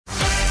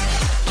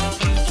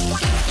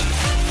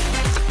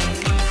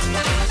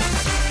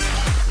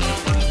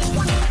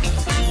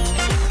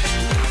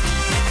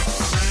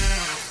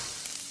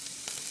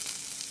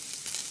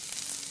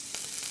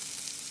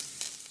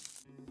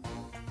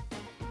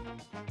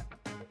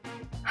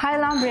Hi,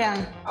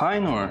 Lambrian. Hi,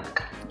 Noor.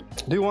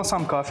 Do you want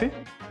some coffee?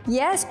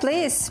 Yes,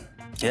 please.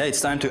 Yeah,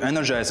 it's time to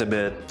energize a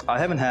bit. I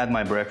haven't had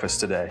my breakfast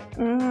today.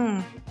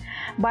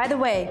 By the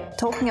way,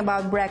 talking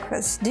about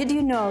breakfast, did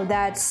you know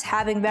that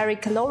having very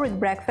caloric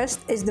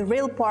breakfast is the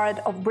real part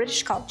of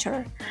British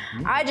culture?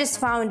 I just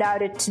found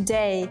out it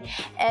today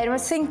and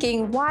was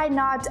thinking, why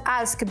not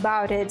ask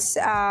about it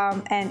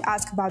and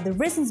ask about the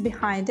reasons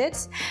behind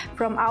it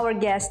from our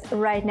guest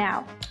right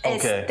now.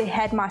 It's the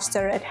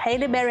headmaster at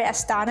Headmaster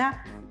Astana,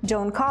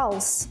 John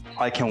Coles.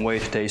 I can't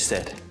wait to taste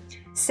it.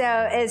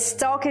 So it's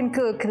Talk and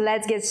Cook.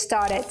 Let's get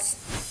started.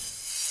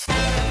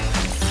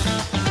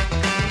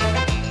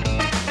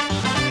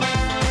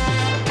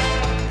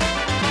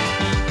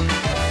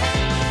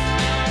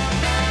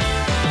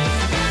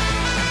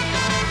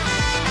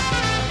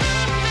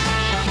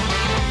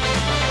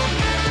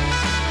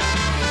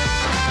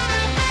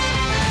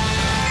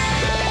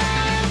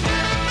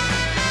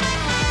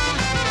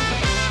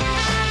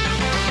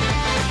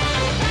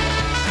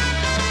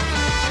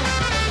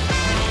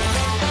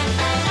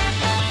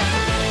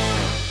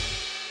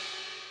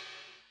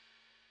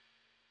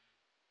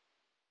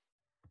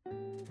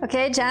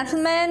 Okay,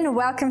 gentlemen,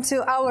 welcome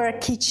to our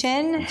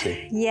kitchen.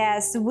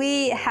 Yes,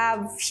 we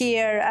have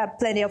here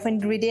plenty of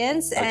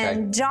ingredients,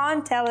 and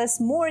John, tell us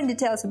more in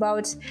details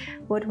about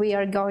what we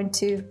are going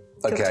to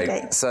cook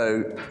today.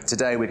 So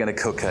today we're going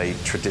to cook a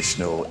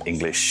traditional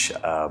English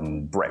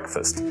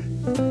breakfast.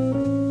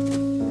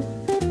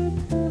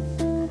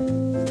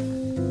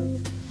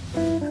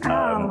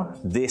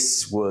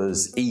 This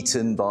was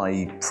eaten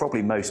by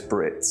probably most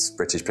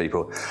British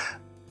people,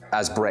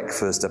 as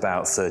breakfast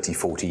about 30,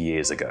 40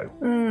 years ago.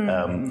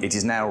 It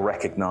is now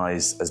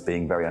recognised as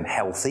being very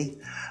unhealthy.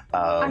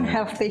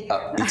 Unhealthy.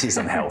 It is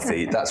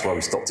unhealthy, that's why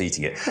we stopped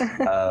eating it.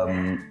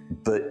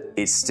 But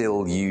it's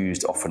still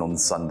used often on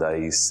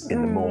Sundays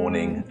in the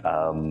morning.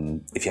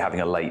 If you're having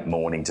a late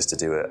morning, just to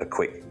do a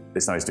quick,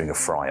 it's known as doing a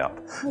fry up.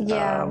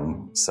 Yeah.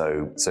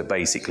 So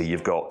basically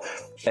you've got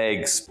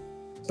eggs,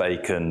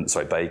 bacon,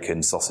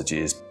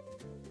 sausages,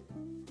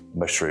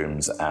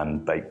 mushrooms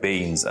and baked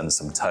beans and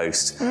some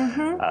toast.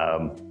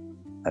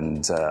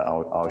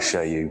 I'll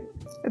show you.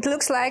 It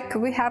looks like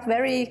we have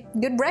very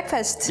good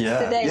breakfast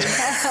today.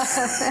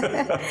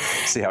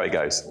 See how it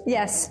goes.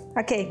 Yes,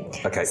 okay.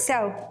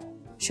 So,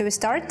 should we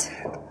start?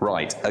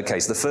 Right, okay,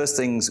 so the first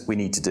things we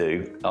need to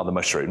do are the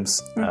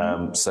mushrooms.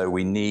 So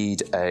we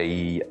need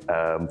to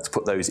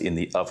put those in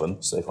the oven.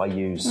 So if I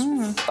use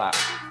that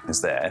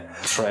is there,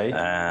 Tray.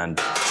 and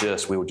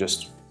we will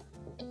just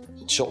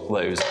chop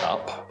those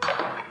up.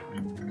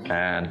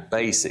 And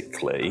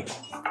basically,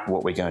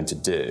 what we're going to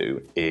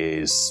do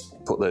is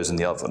put those in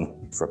the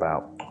oven for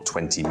about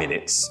 20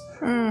 minutes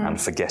and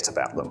forget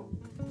about them.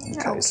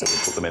 Okay, so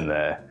we'll put them in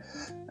there,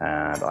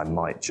 and I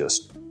might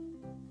just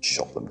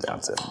chop them down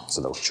to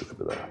so they'll chuck a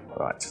bit there.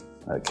 Right.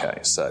 Okay,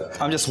 so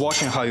I'm just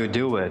watching how you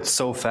do it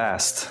so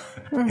fast.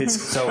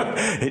 it's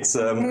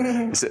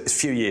a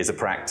few years of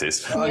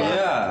practice. Oh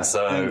yeah.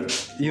 So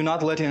you're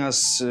not letting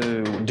us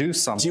do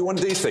something. Do you want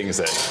to do things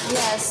then?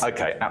 Yes.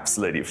 Okay,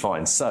 absolutely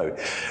fine. So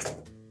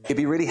it'd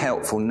be really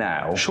helpful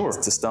now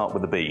to start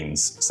with the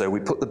beans. So we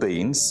put the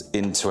beans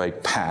into a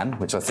pan,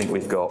 which I think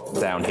we've got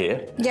down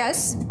here.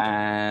 Yes.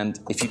 And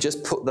if you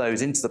just put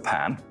those into the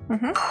pan,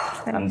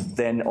 and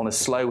then on a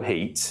slow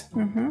heat,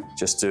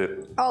 just do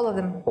it. All of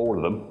them. All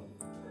of them.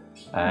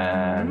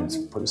 And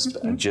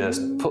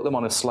just put them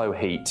on a slow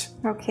heat.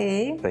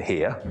 Okay. For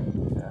here,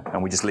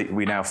 and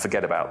we now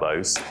forget about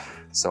those.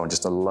 So on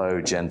just a low,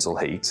 gentle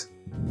heat.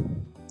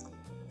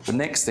 The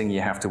next thing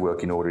you have to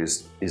work in order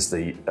is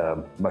the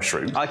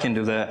mushroom. I can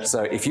do that.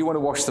 So if you want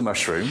to wash the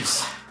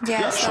mushrooms,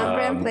 yes,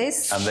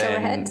 please. and go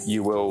then ahead.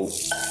 you will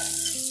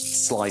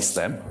slice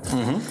them.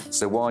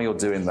 So while you're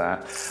doing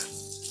that,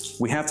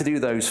 we have to do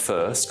those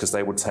first because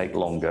they will take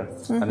longer.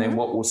 And then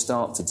what we'll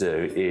start to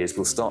do is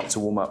we'll start to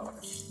warm up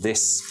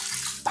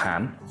this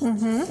pan,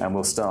 and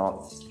we'll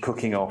start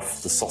cooking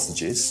off the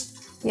sausages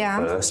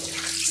first.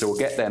 So we'll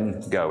get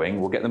them going.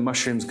 We'll get the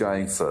mushrooms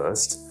going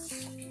first.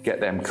 Get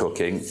them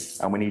cooking,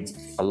 and we need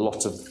a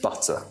lot of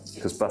butter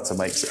because butter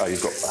makes it. Oh,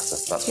 you've got butter.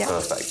 That's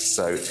perfect.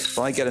 So if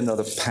I get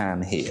another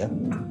pan here.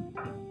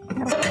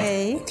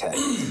 Okay.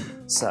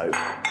 So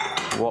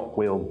what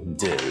we'll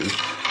do,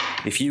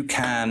 if you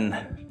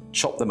can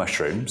chop the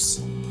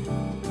mushrooms.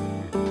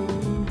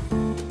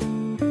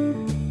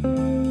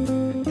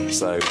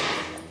 So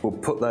we'll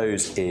put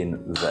those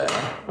in there.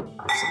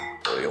 Some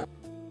oil.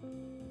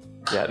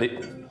 Yeah.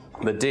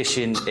 The dish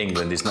in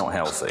England is not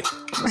healthy,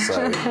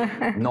 so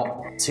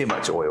not too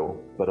much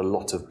oil, but a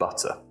lot of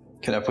butter.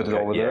 Can I put it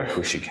over there? Yeah, of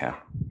course you can.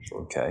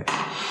 Okay.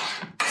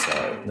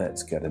 So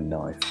let's get a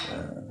knife.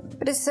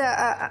 But it's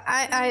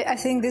I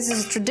think this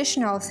is a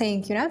traditional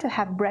thing, you know, to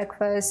have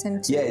breakfast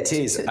and to, it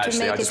is. Actually, to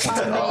make I just it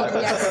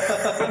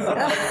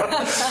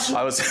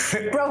I was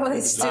probably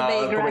it's too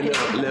big, right?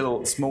 A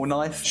little small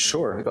knife.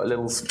 Sure. We've got a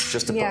little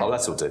just to put. Oh,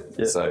 that'll do.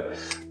 Yeah. So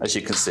as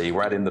you can see,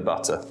 we're adding the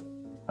butter.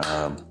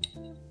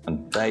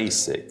 And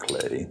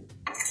basically,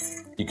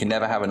 you can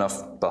never have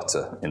enough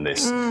butter in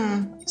this.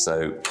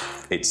 So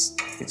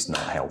it's not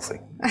healthy.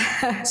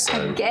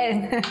 So,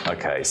 Again.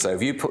 okay, so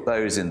if you put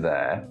those in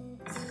there,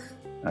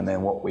 and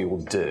then what we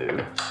will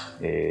do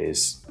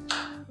is,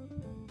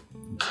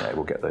 okay,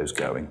 we'll get those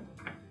going.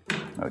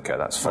 Okay,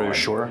 that's fine. Are you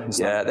sure?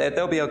 Yeah,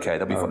 they'll be okay.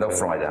 They'll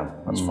fry down.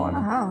 That's fine.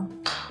 Oh,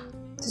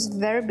 this is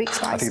very big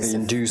slices. I think they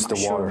induce the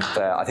water.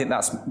 There, I think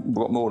that's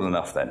more than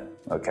enough then.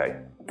 Okay,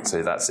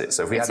 so that's it.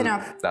 So if we It's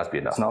enough. That'd be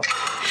enough.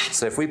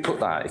 So if we put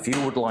that, if you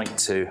would like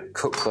to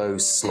cook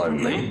those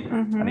slowly,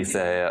 and if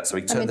they're, so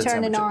we turn the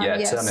turn it temperature. on, Yeah,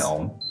 yes. turn it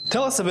on.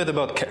 Tell us a bit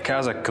about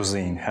Kazakh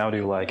cuisine. How do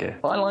you like it?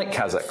 I like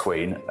Kazakh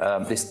cuisine.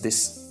 This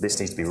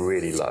needs to be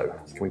really low.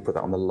 Can we put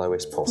that on the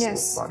lowest possible?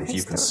 Yes, Right, if you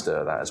let's can do it.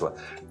 stir that as well.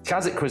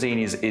 Kazakh cuisine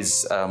is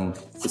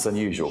it's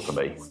unusual for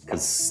me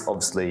because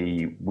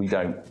obviously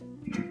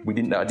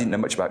I didn't know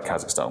much about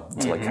Kazakhstan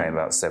until I came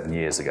about 7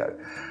 years ago,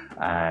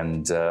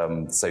 and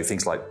so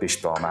things like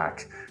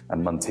bishbarmak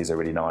and muntis are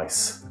really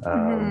nice.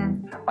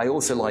 I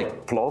also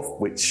like plov,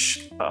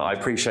 which I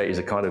appreciate is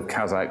a kind of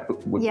Kazakh, but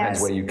depends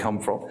Yes. where you come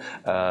from.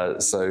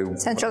 So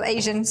Central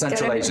Asian.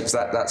 Central Asian,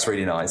 so that's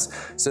really nice.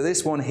 So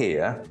this one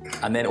here,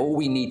 and then all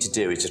we need to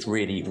do is just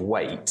really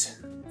wait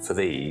for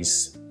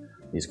these.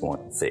 These are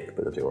quite thick,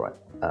 but they'll be all right.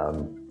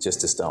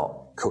 Just to start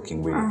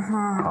cooking really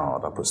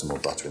hard. I'll put some more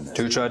butter in there.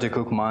 Do you try to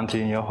cook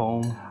manti in your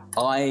home?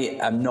 I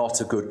am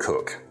not a good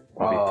cook.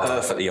 I'll be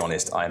perfectly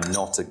honest. I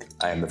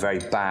am a very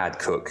bad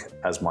cook,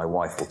 as my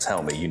wife will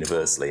tell me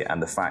universally,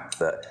 and the fact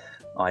that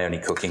I only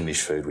cook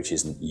English food, which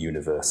isn't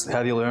universal.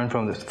 Have you learned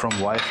from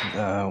wife?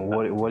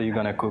 What are you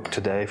gonna cook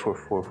today for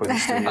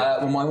this day?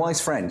 Well, my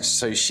wife's French,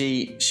 so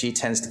she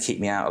tends to keep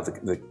me out of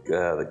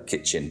the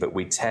kitchen, but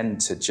we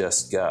tend to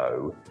just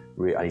go.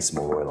 I need some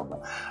more oil on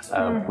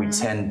that. We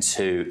tend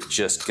to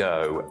just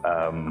go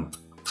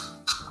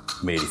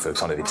merely for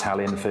kind of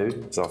Italian food.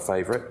 It's our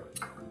favourite.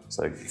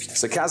 So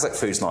Kazakh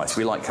food's nice.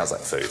 We like Kazakh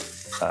food,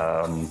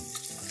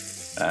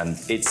 and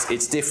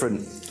it's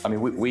different. I mean,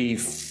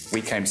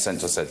 we came to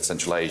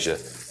Central Asia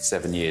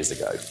 7 years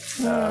ago,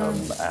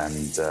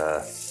 and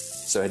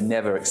so I'd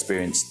never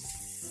experienced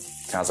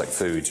Kazakh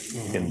food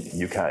in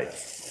the UK.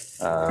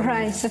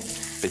 Right.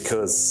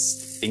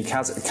 Because in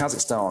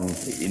Kazakhstan,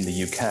 in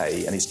the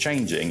UK, and it's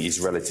changing, is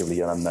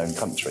relatively an unknown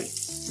country,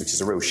 which is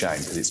a real shame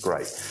because it's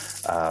great.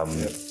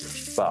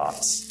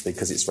 But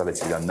because it's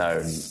relatively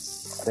unknown,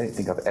 I don't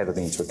think I've ever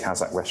been to a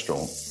Kazakh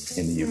restaurant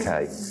in the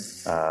UK.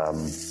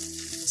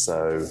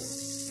 So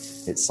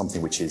it's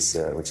something which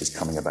is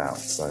coming about.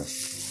 So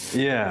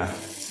Yeah.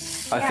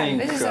 I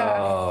think this is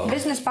a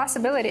business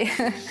possibility.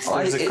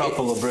 there's a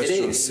couple of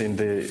restaurants in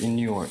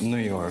New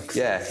York.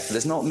 Yeah,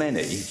 there's not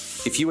many.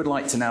 If you would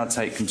like to now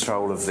take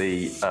control of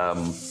the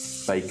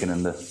bacon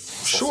and the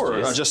Sure.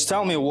 sausages. Just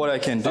tell me what I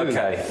can do.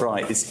 Okay,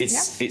 right.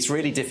 It's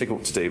really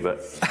difficult to do, but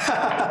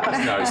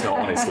no, it's not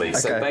honestly.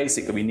 So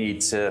basically, we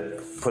need to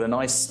put a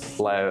nice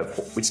layer.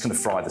 We're just going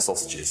to fry the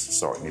sausages.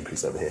 Sorry, let me put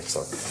this over here.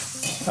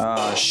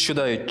 Sorry. Should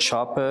I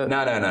chop it?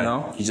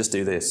 No. You just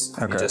do this.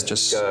 Okay. You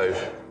just go.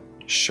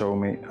 Show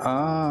me.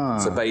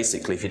 So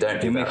basically, if you don't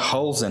do You that, make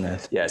holes in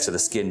it. yeah, so the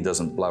skin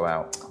doesn't blow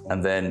out,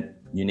 and then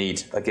you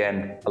need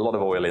again a lot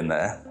of oil in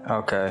there.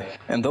 Okay.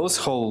 And those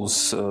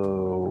holes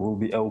will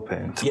be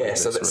opened. Yeah,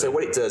 so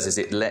what it does is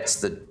it lets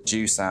the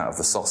juice out of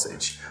the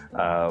sausage.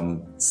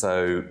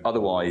 So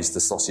otherwise, the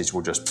sausage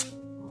will just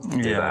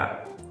do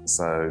that.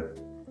 So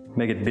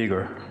Make it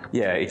bigger.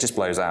 yeah, it just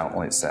blows out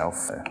on itself.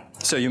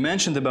 So you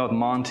mentioned about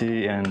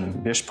manti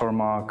and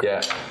bishparmak.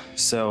 Yeah,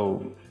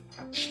 So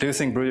do you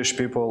think British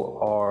people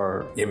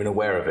are... even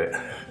aware of it.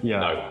 Yeah.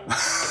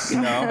 No.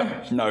 No?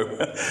 No.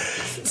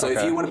 So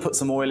if you want to put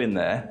some oil in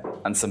there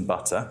and some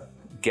butter,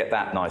 get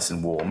that nice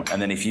and warm,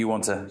 and then if you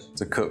want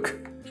to cook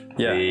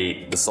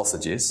the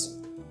sausages.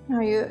 No,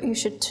 you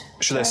should.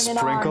 Should I turn it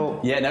sprinkle?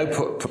 on. Yeah, no,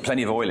 put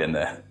plenty of oil in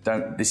there.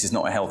 This is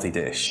not a healthy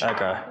dish.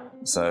 Okay.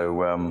 So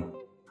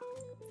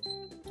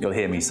you'll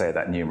hear me say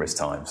that numerous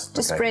times.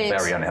 Just spray it,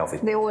 Very unhealthy.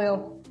 the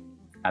oil.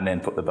 And then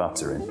put the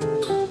butter in.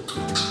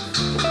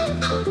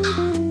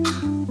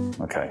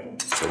 Okay,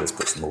 so let's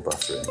put some more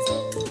butter in.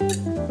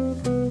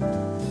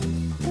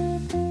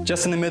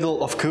 Just in the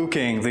middle of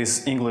cooking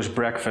this English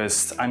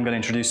breakfast, I'm going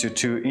to introduce you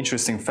to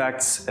interesting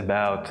facts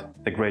about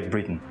the Great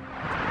Britain.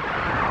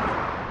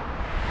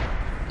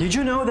 Did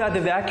you know that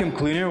the vacuum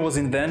cleaner was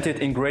invented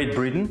in Great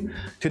Britain?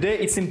 Today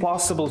it's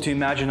impossible to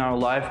imagine our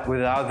life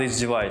without this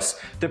device.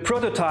 The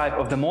prototype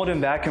of the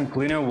modern vacuum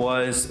cleaner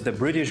was the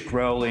British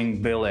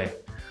growling Billy.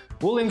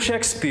 William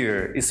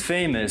Shakespeare is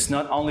famous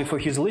not only for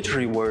his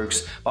literary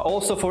works, but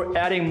also for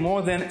adding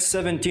more than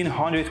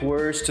 1,700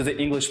 words to the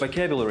English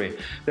vocabulary.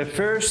 The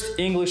first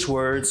English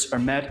words are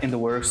met in the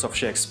works of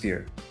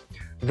Shakespeare.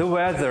 The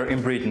weather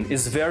in Britain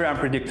is very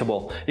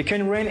unpredictable. It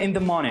can rain in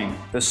the morning,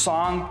 the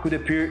sun could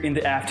appear in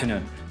the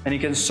afternoon, and it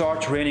can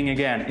start raining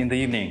again in the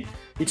evening.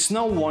 It's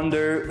no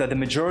wonder that the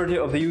majority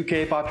of the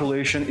UK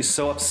population is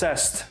so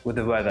obsessed with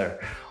the weather.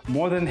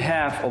 More than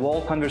half of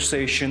all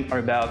conversations are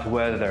about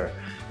weather,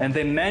 and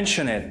they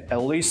mention it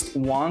at least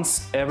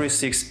once every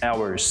 6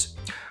 hours.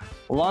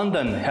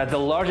 London had the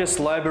largest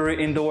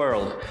library in the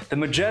world. The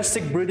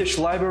majestic British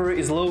Library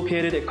is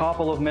located a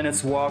couple of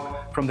minutes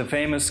walk from the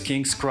famous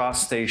King's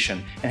Cross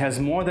station and has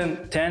more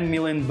than 10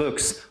 million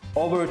books,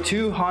 over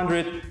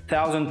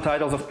 200,000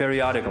 titles of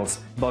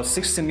periodicals, about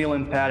 60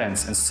 million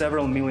patents and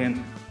several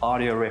million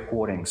audio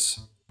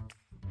recordings.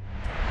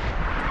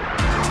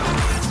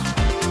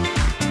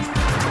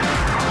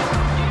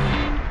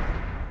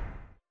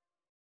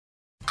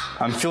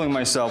 I'm feeling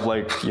myself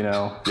like, you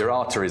know... Your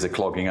arteries are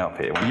clogging up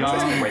here when you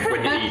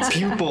eat.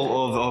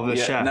 Pupil of the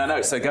chef.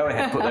 No, so go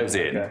ahead, put those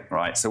in,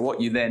 right? So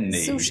what you then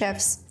need... Sous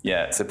chefs.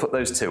 Yeah, so put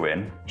those two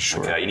in.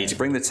 Sure. Okay, you need to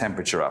bring the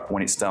temperature up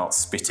when it starts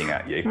spitting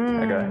at you.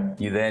 Okay.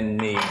 You then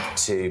need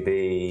to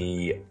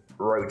be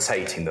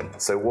rotating them.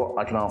 So what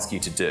I can ask you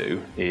to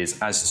do is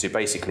to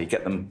basically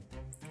get them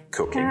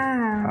cooking.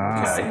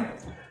 Okay.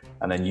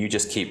 And then you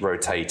just keep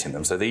rotating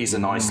them. So these are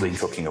nicely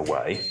cooking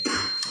away.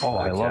 Oh,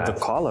 I love the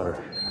color.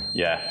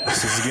 Yeah.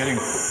 This is getting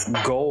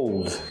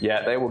gold.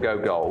 Yeah, they will go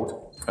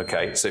gold.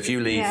 Okay, so if you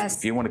leave,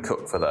 if you want to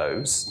cook for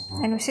those.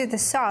 And we see the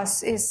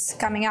sauce is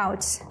coming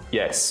out.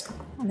 Yes.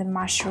 And the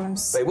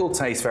mushrooms. They will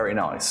taste very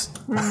nice.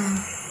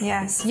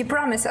 Yes, you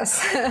promise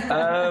us.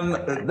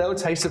 They'll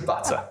taste of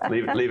butter.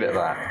 Leave it at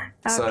that.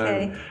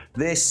 Okay. So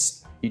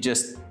this, you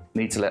just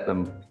need to let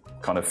them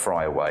kind of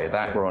fry away.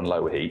 That we're on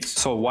low heat.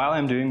 So while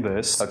I'm doing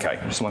this, okay,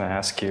 I just want to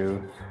ask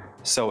you.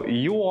 So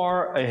you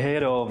are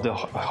ahead of the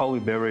Holy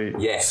Berry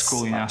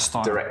School in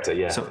Astana. Director,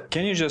 yeah. So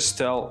can you just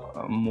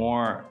tell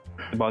more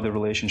about the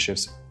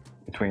relationships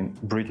between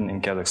Britain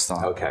and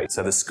Kazakhstan? Okay,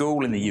 so the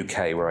school in the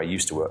UK where I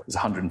used to work is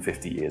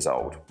 150 years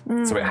old.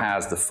 So it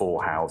has the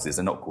 4 houses.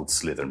 They're not called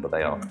Slytherin, but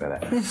they are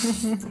there.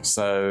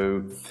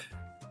 So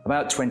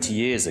about 20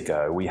 years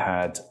ago, we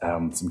had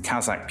some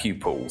Kazakh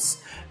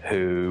pupils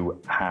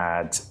who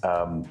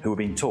were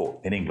being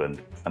taught in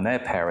England, and their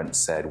parents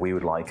said, we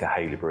would like a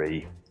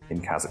Haileybury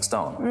in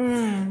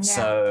Kazakhstan.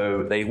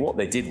 So what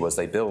they did was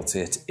they built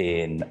it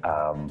in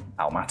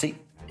Almaty.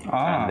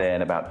 And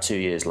then about 2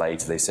 years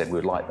later, they said,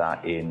 we'd like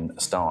that in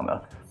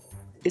Astana.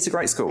 It's a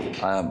great school.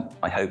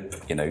 I hope,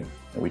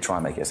 we try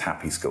and make it a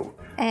happy school.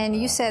 And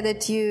you said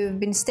that you've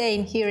been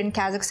staying here in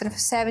Kazakhstan for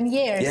 7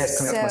 years. Yeah, it's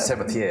coming up to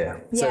my 7th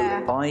year.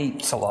 Yeah. So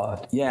it's a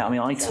lot. Yeah, I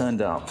mean, I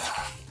turned up.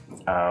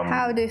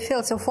 How do you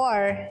feel so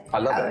far? I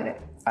love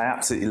it. I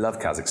absolutely love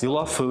Kazakhstan. You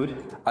love food?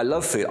 I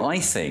love food. I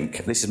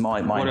think, this is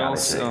my What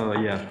analysis.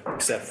 else?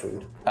 Except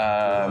food.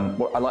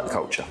 Well, I like the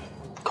culture.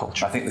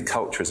 Culture. I think the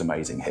culture is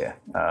amazing here.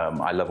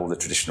 I love all the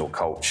traditional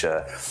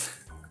culture.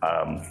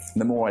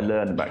 The more I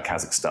learn about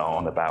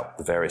Kazakhstan, about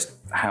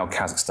how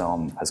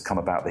Kazakhstan has come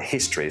about, the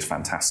history is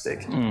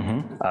fantastic.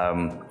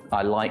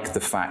 I like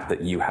the fact that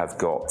you have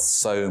got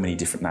so many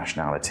different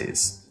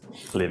nationalities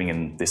living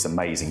in this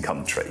amazing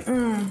country.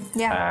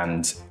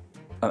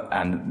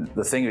 And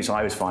the thing which I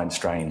always find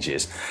strange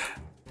is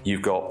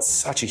you've got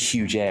such a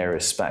huge area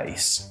of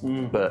space,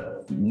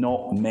 but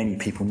not many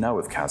people know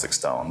of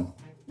Kazakhstan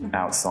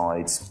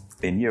outside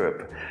in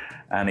Europe.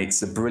 And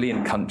it's a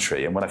brilliant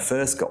country. And when I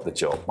first got the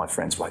job, my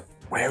friends were like,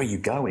 where are you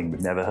going?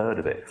 We've never heard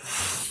of it.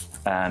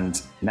 And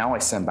now I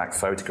send back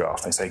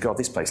photographs. They say, God,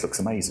 this place looks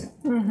amazing.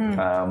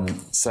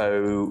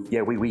 So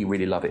yeah, we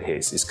really love it here.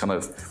 It's kind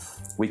of,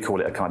 we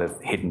call it a kind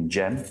of hidden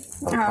gem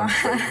of a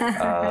country.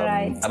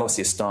 And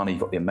obviously Astana, you've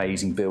got the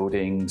amazing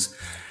buildings.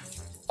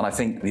 And I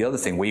think the other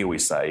thing we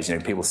always say is,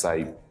 people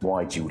say,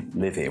 why do you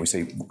live here? We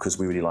say, because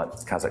we really like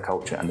the Kazakh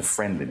culture and the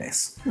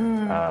friendliness.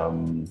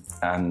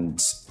 And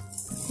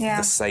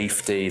the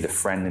safety, the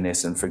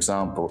friendliness. And for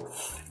example,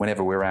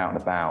 whenever we're out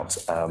and about,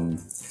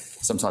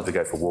 sometimes we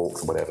go for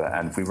walks or whatever,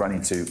 and if we run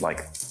into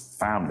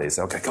families,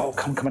 they'll go,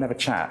 come and have a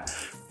chat.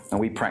 And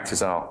we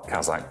practice our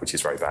Kazakh, which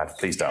is very bad.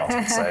 Please don't ask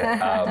me to say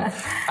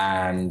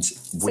it.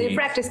 So you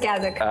practice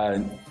Kazakh?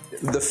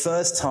 The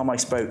first time I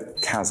spoke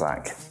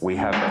Kazakh, we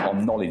had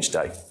on Knowledge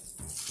Day.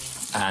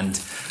 And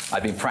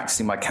I've been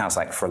practicing my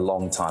Kazakh for a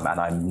long time, and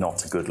I'm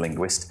not a good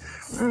linguist.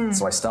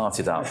 So I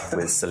started up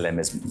with Salim,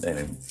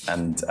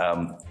 and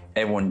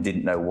everyone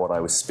didn't know what I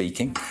was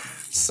speaking.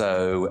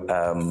 So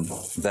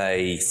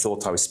they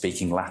thought I was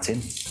speaking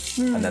Latin,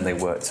 and then they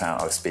worked out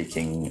I was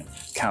speaking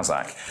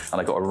Kazakh, and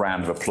I got a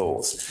round of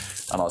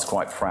applause, and I was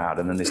quite proud.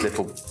 And then this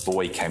little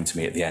boy came to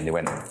me at the end, he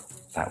went,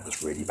 that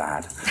was really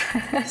bad.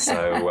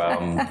 So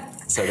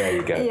there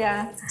you go.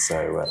 Yeah.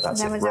 So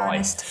that's it. Right.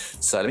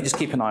 Honest. So let me just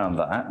keep an eye on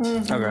that.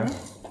 Okay.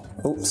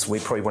 Oops, we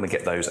probably want to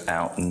get those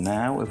out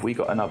now. Have we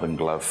got an oven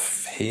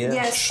glove here?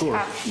 Yes,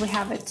 sure. We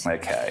have it.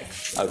 Okay.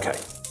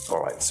 All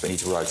right, so we need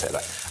to rotate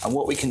that. And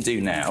what we can do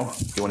now,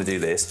 if you want to do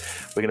this,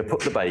 we're going to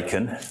put the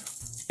bacon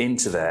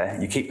into there.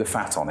 You keep the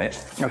fat on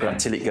it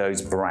until it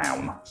goes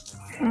brown.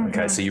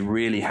 Okay, so you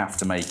really have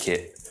to make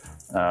it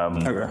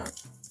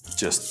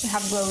just... You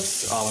have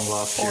gloves. Oven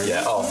gloves here.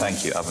 Yeah, oh,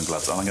 thank you, oven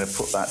gloves. And I'm going to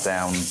put that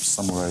down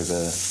somewhere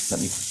over... Can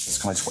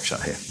I just watch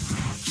that here?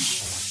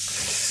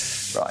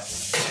 Right,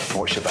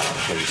 watch your back,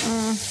 please.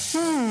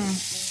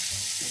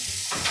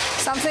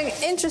 Something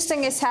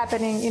interesting is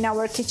happening in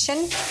our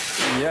kitchen.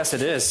 Yes,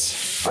 it is.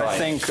 Right. I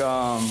think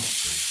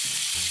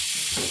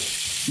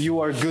you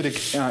are good.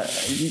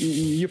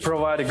 You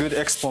provide a good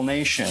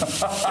explanation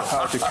of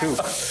how to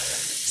cook.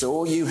 So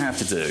all you have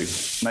to do,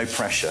 no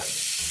pressure,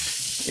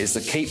 is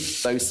to keep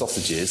those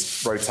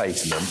sausages,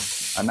 rotating them,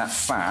 and that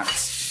fat.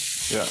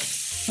 Yeah.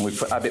 And we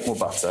put a bit more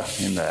butter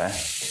in there.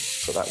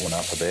 Put that one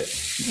up a bit.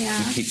 Yeah.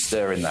 And keep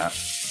stirring that.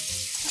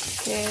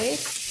 Okay.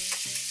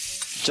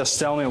 Just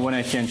tell me when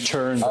I can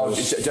turn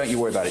those. Don't you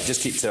worry about it.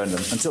 Just keep turning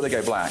them until they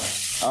go black.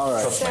 All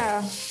right.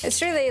 So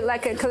it's really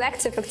like a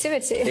collective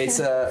activity. It's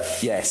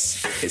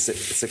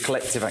a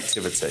collective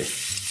activity.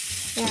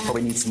 Yeah. You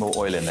probably need some more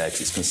oil in there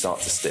because it's going to start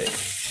to stick.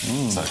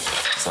 So,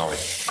 sorry.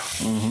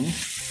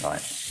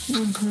 Right.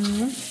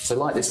 So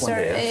like this one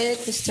here,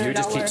 you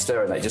just keep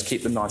stirring that. Just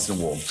keep them nice and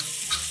warm.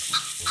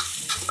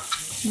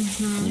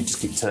 And you just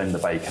keep turning the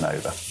bacon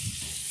over.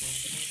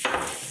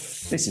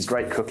 This is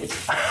great cooking. This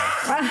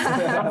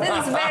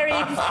is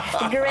very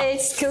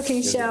great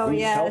cooking show,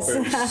 yes.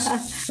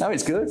 No,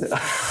 it's good.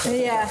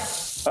 Yeah.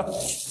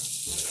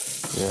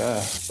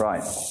 Yeah.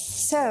 Right.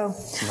 So,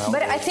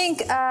 but I think,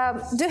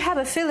 do you have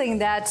a feeling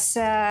that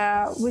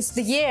with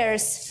the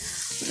years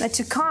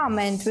to come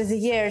and with the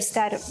years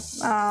that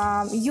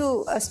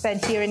you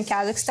spent here in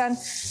Kazakhstan,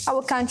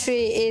 our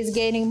country is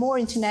gaining more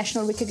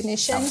international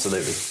recognition?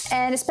 Absolutely.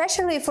 And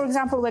especially, for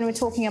example, when we're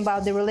talking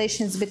about the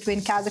relations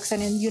between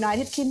Kazakhstan and the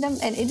United Kingdom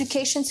and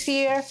education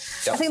sphere,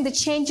 I think the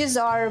changes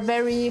are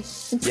very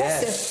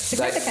impressive,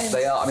 significant.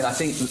 They are. I mean, I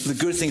think the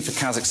good thing for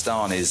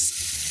Kazakhstan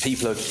is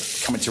people are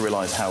coming to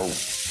realise how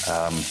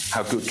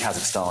good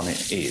Kazakhstan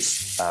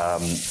is.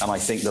 And I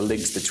think the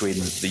links between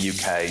the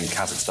UK and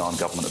Kazakhstan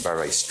government are very,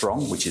 very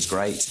strong, which is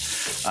great.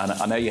 And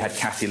I know you had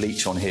Kathy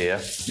Leach on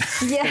here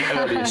in an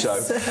earlier show.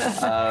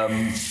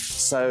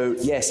 So,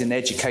 yes, in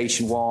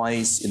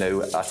education-wise, you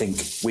know, I think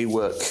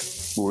we're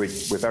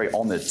very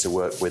honoured to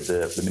work with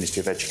the Ministry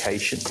of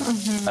Education,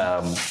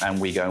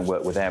 and we go and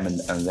work with them,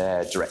 and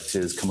their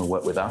directors come and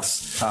work with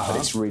us. But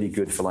it's really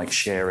good for like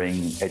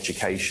sharing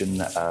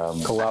education,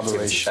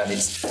 collaboration,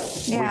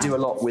 and we do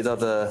a lot with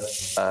other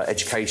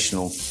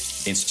educational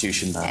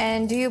institutions.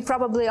 And you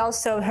probably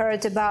also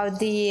heard about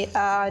the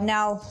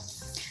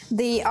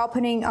the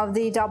opening of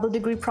the double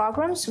degree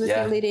programs with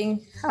the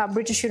leading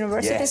British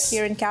universities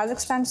here in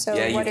Kazakhstan. So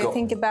what do you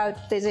think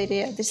about this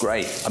idea?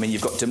 Great. I mean,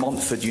 you've got De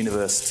Montfort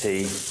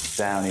University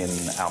down in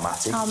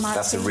Almaty.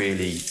 That's a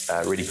really,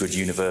 really good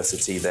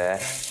university there.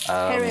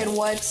 Harriet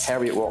Watts.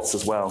 Harriet Watts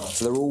as well.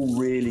 So they're all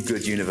really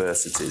good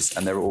universities,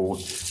 and they're all,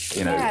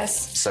 you know,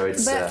 so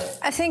it's... But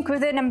I think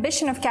with an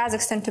ambition of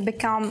Kazakhstan to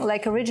become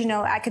like a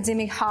regional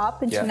academic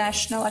hub,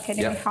 international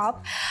academic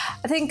hub,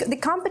 I think the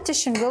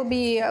competition will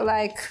be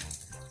like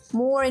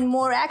more and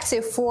more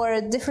active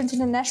for different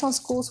international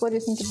schools. What do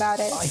you think about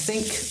it? I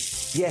think,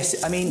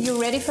 yes, I mean...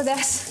 You ready for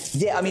that?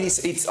 Yeah, I mean,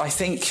 it's. I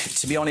think,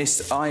 to be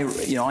honest, I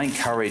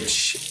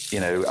encourage, you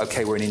know,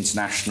 okay, we're an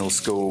international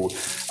school.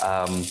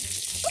 I'm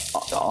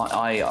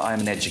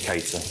an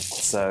educator,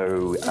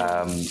 so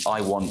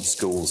I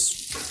want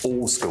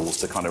all schools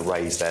to kind of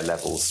raise their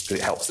levels because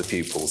it helps the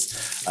pupils.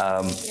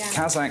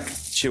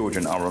 Kazakh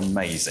children are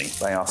amazing.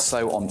 They are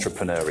so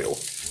entrepreneurial,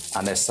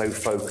 and they're so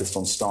focused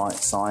on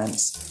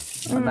science.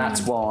 And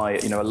that's why,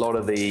 you know, a lot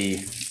of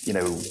the, you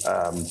know,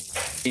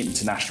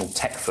 international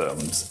tech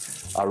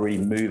firms are really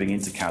moving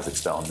into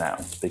Kazakhstan now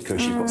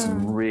because you've got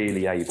some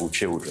really able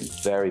children,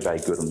 very, very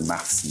good on the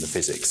maths and the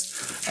physics.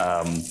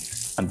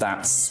 And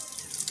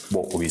that's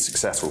what will be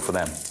successful for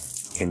them.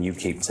 Can you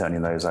keep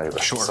turning those over?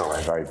 Sure.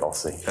 Sorry, very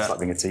bossy. It's like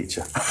being a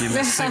teacher. Give me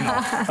a signal.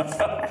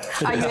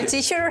 Are you a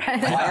teacher?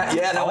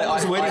 I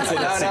was waiting for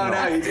that signal.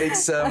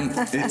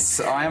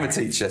 No. I am a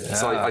teacher,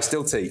 so I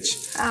still teach.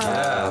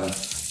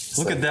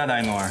 Look at that,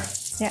 Ainur.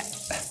 Yeah.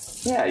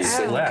 Yeah, you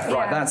see. left.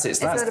 Right, that's it.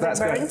 So that's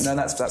good. No,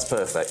 that's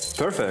perfect.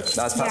 Perfect.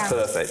 That's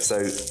perfect.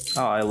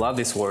 So, I love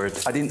this word.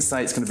 I didn't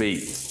say it's going to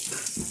be.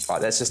 Right,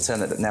 let's just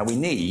turn that. Now we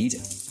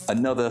need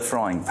another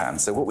frying pan.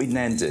 So what we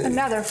then do?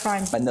 Another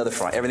frying.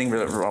 Everything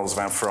revolves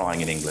around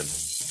frying in England.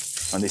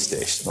 On this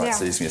dish. Right.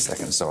 So, just give me a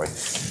second. Sorry.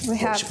 We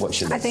have.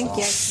 What's your I think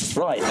yes.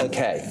 Right.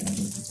 Okay.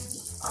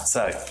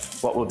 So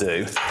what we'll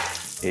do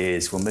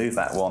is we'll move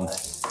that one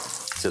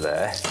to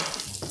there.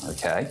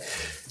 Okay.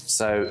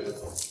 So,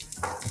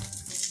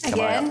 can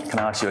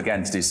I ask you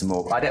again to do some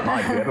more? I don't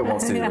mind whoever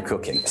wants to do the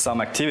cooking.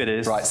 Some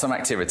activities. Right, some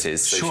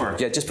activities. So sure.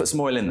 Yeah, just put some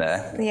oil in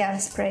there.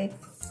 Yes, great.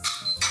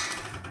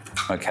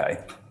 Okay.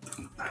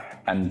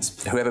 And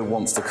whoever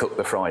wants to cook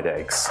the fried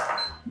eggs,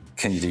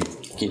 can you do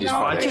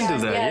fried eggs? I can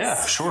do that, yes.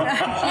 yeah, sure.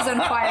 He's on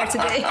fire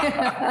today.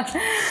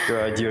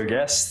 You're a dear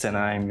guest, and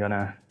I'm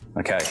gonna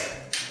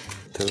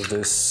do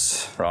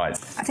this. Right.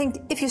 I think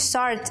if you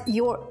start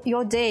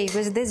your day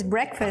with this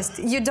breakfast,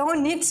 you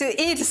don't need to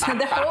eat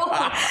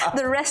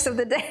the rest of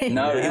the day.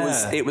 No,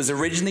 it was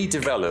originally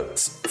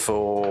developed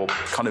for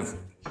kind of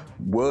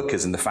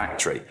workers in the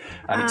factory,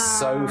 and it's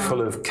so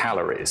full of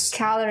calories.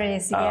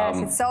 Calories, yes.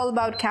 It's all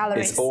about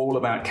calories. It's all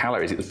about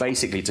calories. It was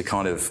basically to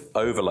kind of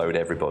overload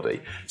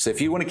everybody. So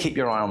if you want to keep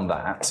your eye on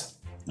that,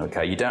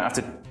 okay, you don't have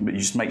to. You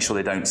just make sure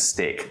they don't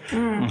stick.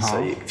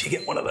 So if you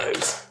get one of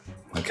those.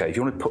 Okay, if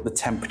you want to put the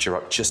temperature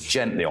up just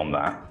gently on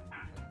that,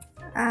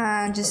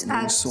 Just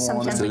add some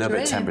temperature. Just a little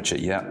bit of temperature,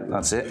 yeah,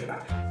 that's it.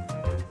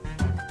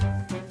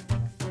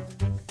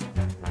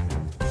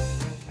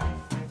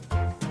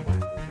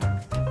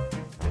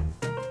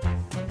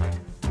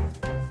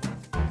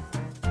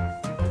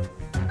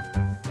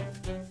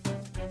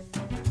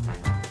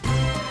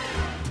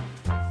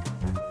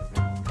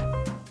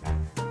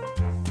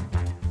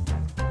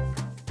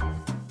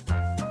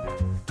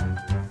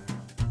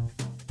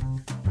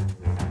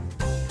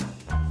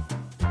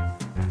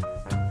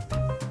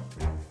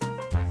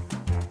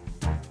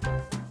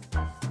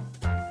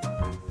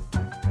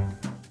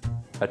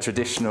 A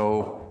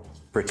traditional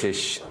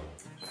British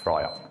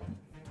fry-up.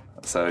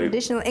 So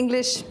Traditional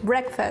English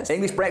breakfast.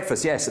 English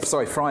breakfast, yes.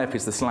 Sorry, fry-up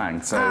is the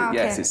slang. So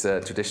yes, it's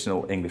a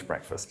traditional English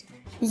breakfast.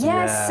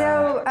 Yes,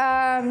 so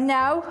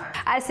now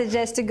I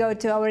suggest to go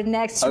to our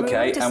next room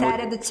to sit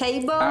at the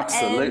table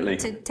absolutely.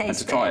 and to taste and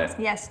to try it.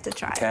 Yes, to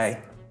try Okay,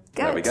 it.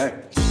 There we go.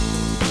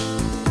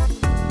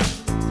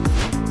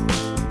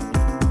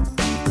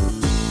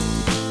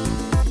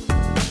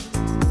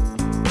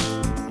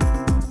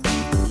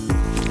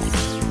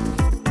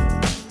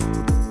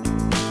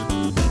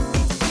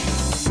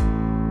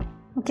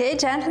 Okay,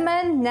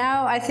 gentlemen,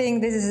 now I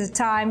think this is the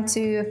time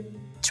to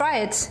try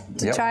it,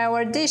 try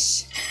our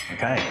dish.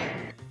 Okay.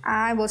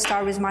 I will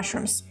start with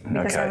mushrooms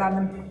because I love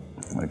them.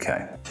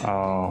 Okay.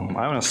 I'm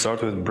gonna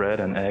start with bread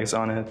and eggs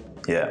on it.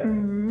 Yeah.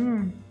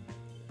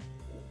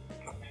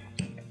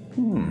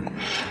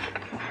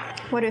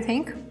 What do you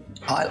think?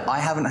 I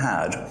haven't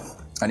had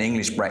an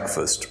English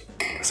breakfast.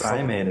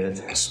 I made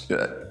it.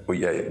 Well,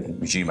 yeah,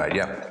 which you made,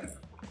 yeah.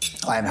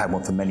 I haven't had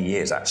one for many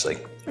years, actually.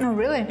 Oh,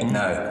 really?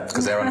 No,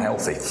 because they're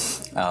unhealthy.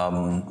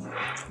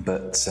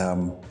 But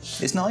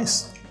it's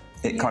nice.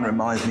 It kind of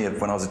reminds me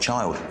of when I was a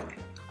child.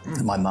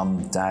 My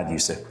mum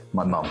used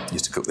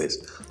to cook this.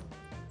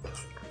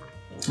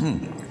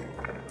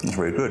 It's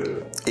really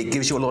good. It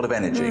gives you a lot of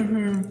energy.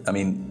 I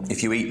mean,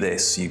 if you eat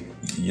this,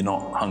 you're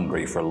not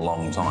hungry for a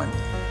long time.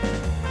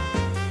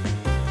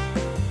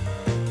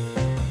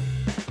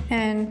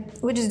 And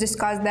we just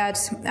discussed that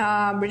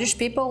British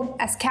people,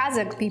 as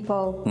Kazakh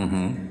people,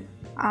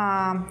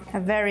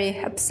 are very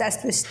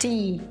obsessed with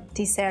tea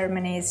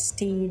ceremonies,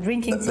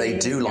 drinking tea. They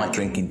do like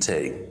drinking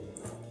tea.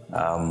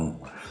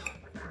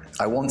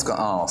 I once got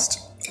asked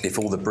if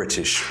all the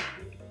British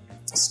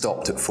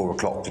stopped at 4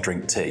 o'clock to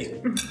drink tea,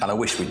 and I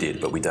wish we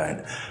did, but we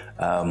don't.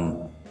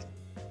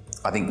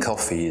 I think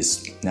coffee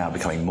is now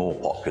becoming more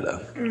popular,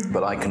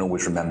 but I can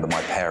always remember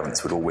my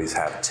parents would always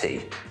have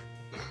tea.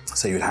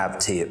 So you'd have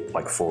tea at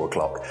like 4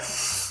 o'clock,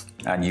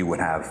 and you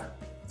would have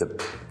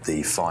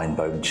the fine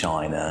bone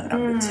china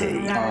and the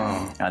tea.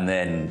 And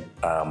then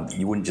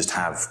you wouldn't just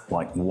have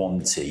like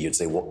one tea, you'd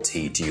say, what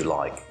tea do you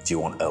like? Do you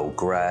want Earl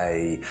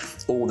Grey?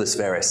 All this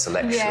various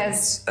selections.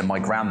 Yes. And my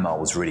grandma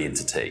was really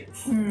into tea.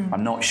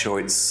 I'm not sure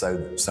it's so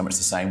much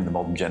the same with the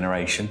modern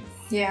generation.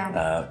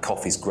 Yeah.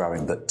 Coffee's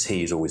growing, but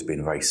tea has always been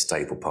a very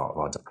stable part of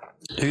our diet.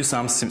 Do you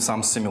see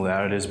some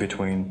similarities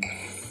between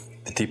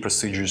the tea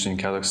procedures in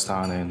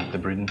Kazakhstan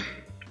and Britain?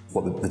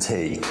 What, the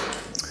tea?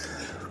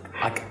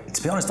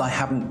 To be honest, I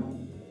haven't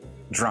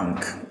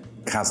drunk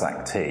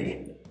Kazakh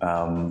tea.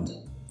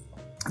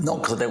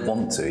 Not because I don't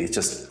want to, it's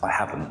just I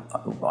haven't.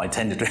 I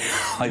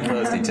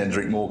personally tend to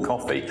drink more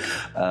coffee.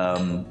 I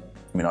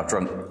mean, I've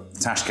drunk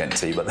Tashkent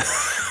tea, but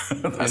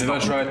Have you ever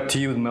tried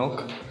tea with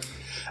milk?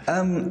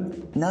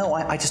 No,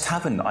 I just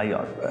haven't.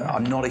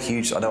 I'm not a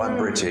huge, although I'm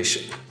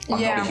British,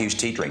 I'm not a huge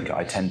tea drinker.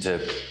 I tend to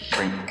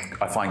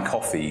drink, I find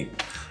coffee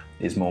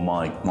is more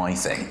my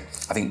thing.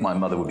 I think my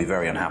mother would be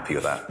very unhappy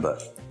with that,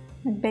 but...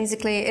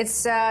 Basically,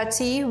 it's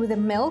tea with the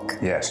milk.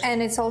 Yes.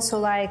 And it's also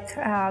like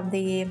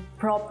the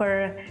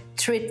proper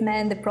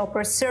treatment, the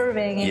proper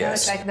serving. You know,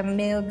 it's like the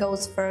milk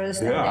goes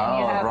first, and then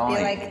you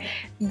have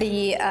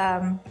the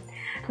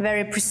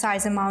very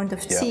precise amount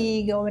of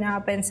tea going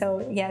up, and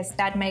so yes,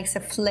 that makes a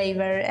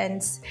flavor,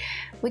 and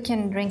we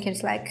can drink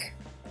it like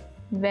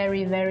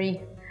very, very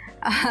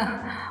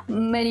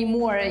many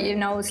more. You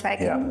know, it's like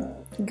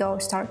go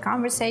start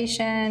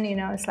conversation. You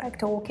know, it's like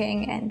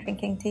talking and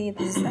drinking tea.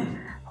 This is the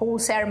whole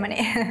ceremony.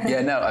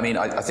 Yeah, no, I mean,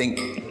 I think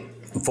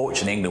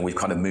unfortunately in England we've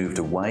kind of moved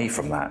away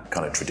from that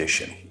kind of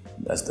tradition.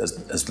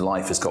 As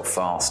life has got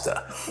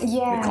faster, we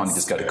kind of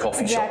just go to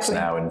coffee shops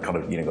now and kind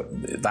of, you know,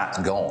 that's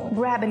gone.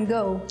 Grab and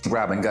go.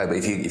 Grab and go. But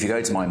if you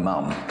go to my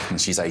mum, and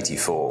she's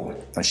 84,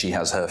 and she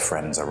has her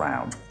friends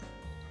around,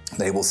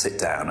 they will sit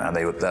down, and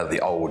they're the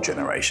old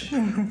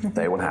generation.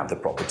 They will have the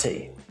proper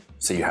tea.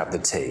 So you have the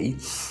tea.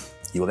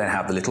 You will then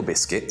have the little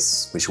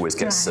biscuits, which always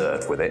get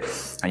served with it.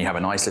 And you have a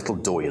nice little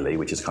doily,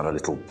 which is kind of a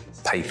little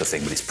paper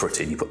thing, but it's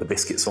pretty, and you put the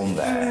biscuits on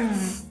there.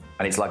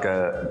 And it's like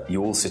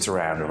you all sit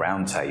around a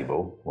round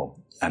table,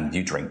 and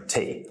you drink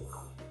tea.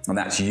 And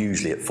that's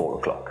usually at 4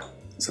 o'clock.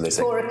 So they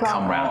say,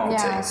 come round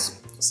for tea.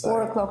 So,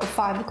 4 o'clock or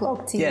 5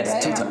 o'clock tea. Yes,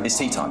 right? tea time. It's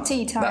tea time.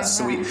 Tea time,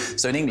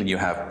 So in England you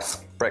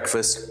have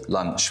breakfast,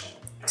 lunch,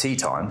 tea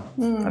time,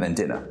 and then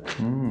dinner.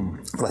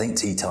 But I think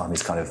tea time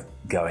is kind of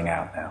going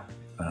out now.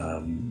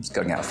 It's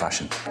going out of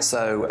fashion.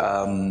 So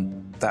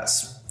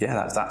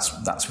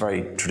that's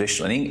very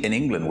traditional. In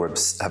England,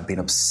 have been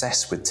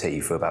obsessed with tea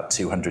for about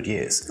 200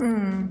 years.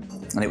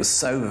 And it was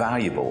so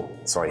valuable.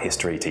 Sorry,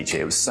 history teacher.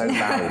 It was so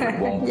valuable at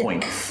one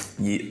point.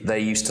 They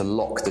used to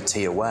lock the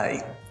tea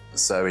away.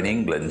 So in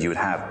England, you would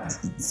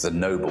have the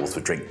nobles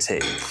would drink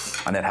tea,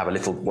 and they'd have a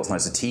little, what's known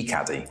as a tea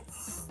caddy,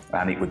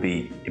 and it would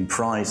be in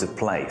prize of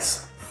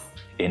place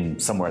in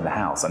somewhere in the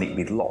house, and it'd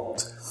be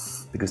locked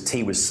because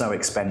tea was so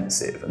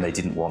expensive and they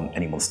didn't want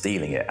anyone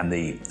stealing it. And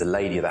the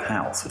lady of the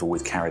house would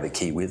always carry the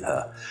key with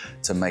her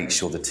to make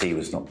sure the tea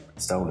was not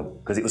stolen,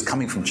 because it was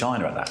coming from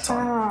China at that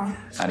time.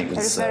 And it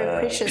was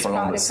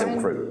along the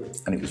Silk Route,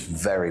 and it was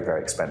very,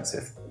 very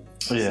expensive.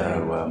 Yeah.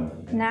 So,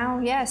 now,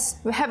 yes,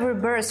 we have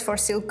rebirth for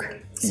Silk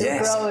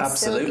yes, Road.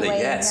 absolutely, Silk Way,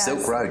 yes,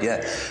 Silk Road,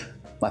 yeah.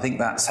 I think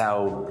that's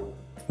how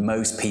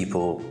most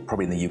people,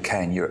 probably in the UK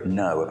and Europe,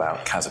 know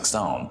about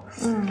Kazakhstan.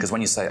 Because when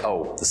you say,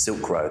 oh, the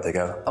Silk Road, they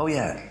go, oh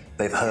yeah,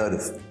 they've heard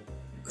of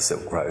the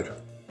Silk Road.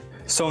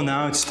 So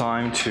now it's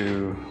time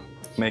to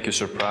make you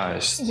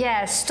surprised.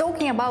 Yes,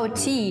 talking about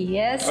tea,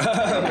 yes?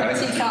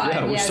 Tea time.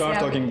 Yeah, we yes, start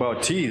talking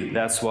about tea.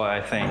 That's why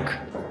I think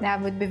that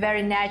would be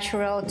very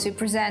natural to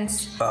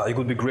present. it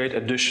would be great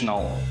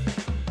additional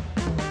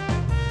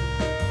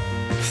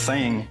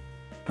thing.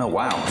 Oh,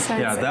 wow.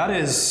 Yeah,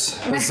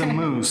 that's a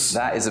mousse.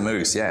 That is a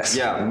mousse, yes.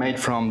 Yeah, made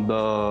from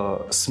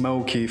the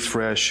smoky,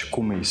 fresh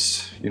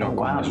kumis. You know,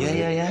 Wow, kumis,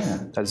 yeah.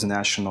 That's a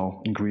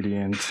national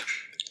ingredient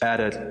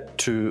added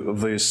to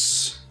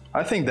this.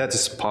 I think that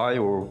is pie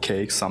or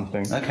cake,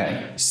 something.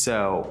 Okay.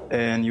 So,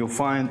 and you'll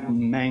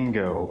find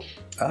mango.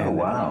 Oh,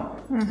 wow.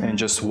 And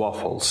just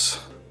waffles.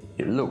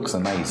 It looks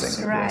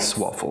amazing. Right. Yes,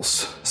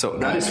 waffles. So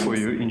that is for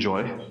you.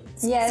 Enjoy.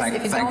 Yes,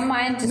 if you don't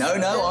mind. Just No,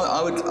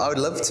 I would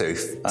love to.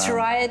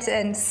 try it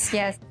and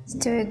yes,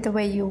 do it the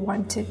way you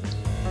want to.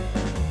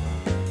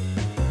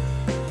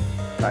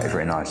 That is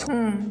very nice.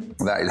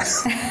 That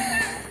is.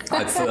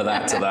 I'd prefer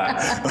that to that.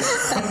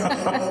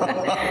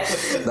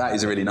 That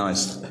is really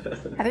nice.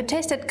 Have you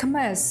tasted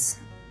kummez?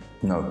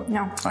 No.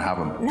 No. I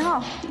haven't.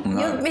 No.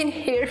 You've been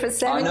here for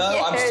 7 years. I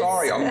know, I'm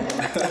sorry.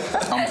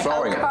 I'm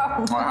sorry.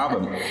 I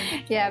haven't.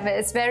 Yeah, but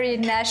it's very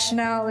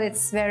national,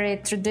 it's very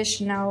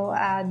traditional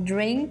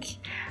drink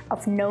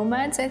of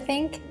nomads, I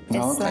think.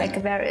 It's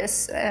like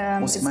various...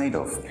 What's it made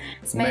of?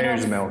 It's made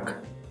Mare's of milk.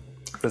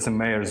 That's a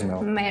mare's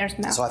milk. mare's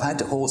milk. So I've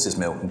had horse's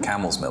milk and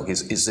camel's milk.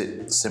 Is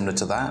it similar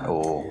to that,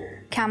 or...?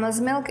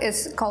 Camel's milk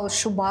is called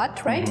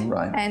shubat, right?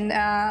 Right. And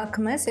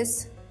kummez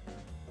is...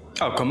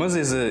 Oh, kummez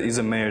is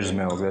a mare's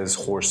milk. That is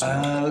horse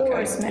milk. Okay.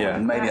 Horse milk. Yeah.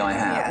 Maybe I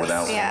have Yes,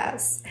 without...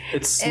 Yes.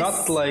 It's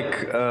not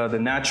like the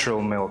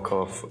natural milk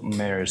of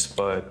mares,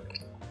 but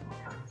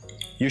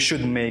you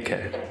should make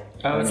it.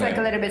 It's like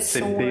a little bit They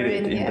sour. beat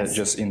it in Yes.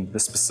 just in the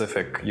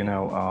specific, you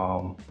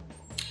know.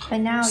 But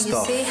now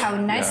stuff. you see how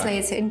nicely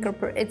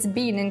it's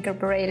been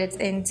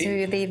incorporated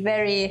into the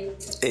very...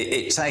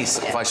 It tastes,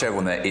 if I show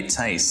everyone there, it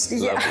tastes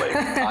lovely.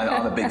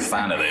 I'm a big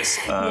fan of this.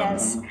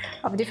 yes,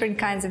 of different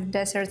kinds of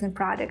desserts and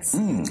products.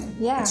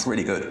 Yeah. It's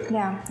really good.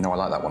 Yeah. No, I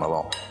like that one a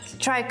lot.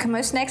 Try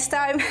kummez next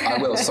time. I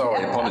will,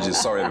 sorry, apologies,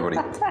 sorry everybody.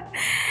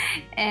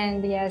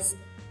 And yes,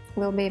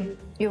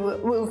 you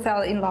will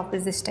fall in love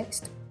with this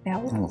taste. Yeah.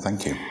 Oh,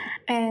 thank you.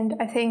 And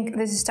I think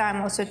this is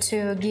time also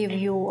to give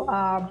you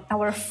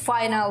our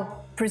final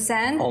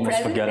present.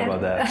 Almost forget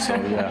about that. So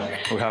yeah,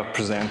 we have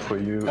present for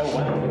you. Oh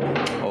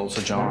wow!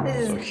 Also, John.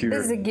 This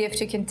is a gift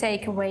you can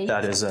take away.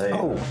 That is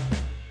a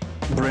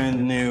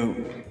brand new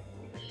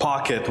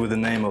pocket with the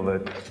name of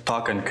it,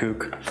 Talk and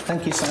Cook.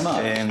 Thank you so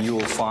much. And you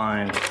will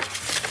find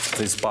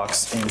this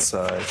box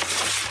inside.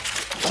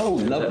 Oh,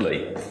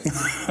 lovely.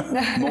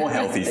 More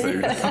healthy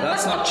food.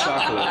 That's not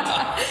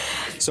chocolate.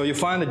 So you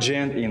find a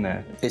gem in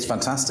it. It's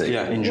fantastic.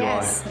 Yeah, enjoy.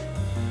 Yes.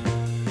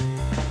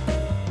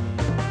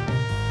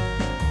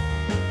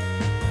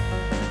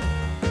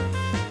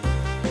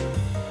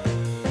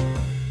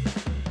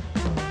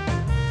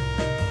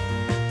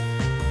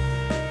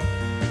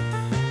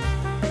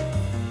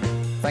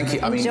 Thank you.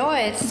 Enjoy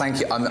it. Thank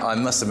you. I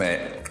must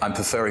admit, I'm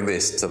preferring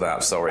this to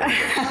that. Sorry,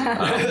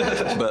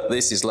 but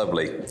this is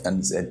lovely,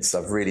 and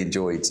I've really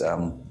enjoyed.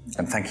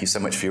 And thank you so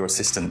much for your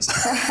assistance.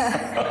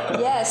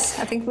 Yes,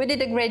 I think we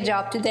did a great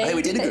job today. Hey,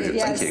 we did a good job.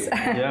 Yes.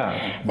 Thank you.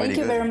 Yeah. Thank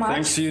you very much.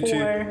 Thanks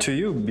to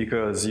you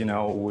because you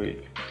know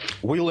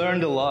we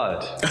learned a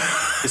lot,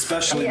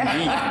 especially me.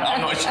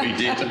 I'm not sure you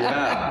did.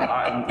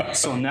 Yeah.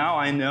 So now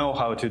I know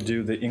how to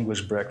do the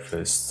English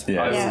breakfast.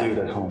 Yeah. I will Yeah. do it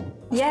at home.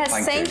 Yes,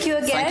 thank you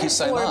again Thank you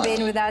so for much.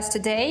 being with us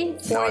today,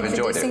 for No, I've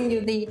enjoyed introducing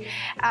you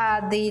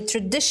the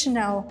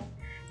traditional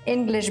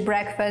English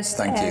breakfast.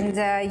 Thank you.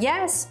 And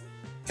yes,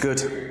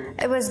 Good.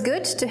 it was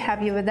good to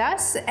have you with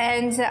us.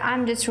 And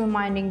I'm just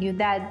reminding you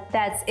that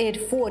that's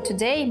it for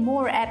today.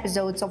 More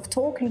episodes of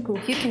Talk and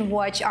Cook you can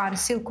watch on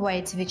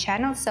Silkway TV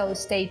channel. So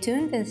stay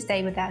tuned and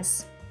stay with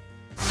us.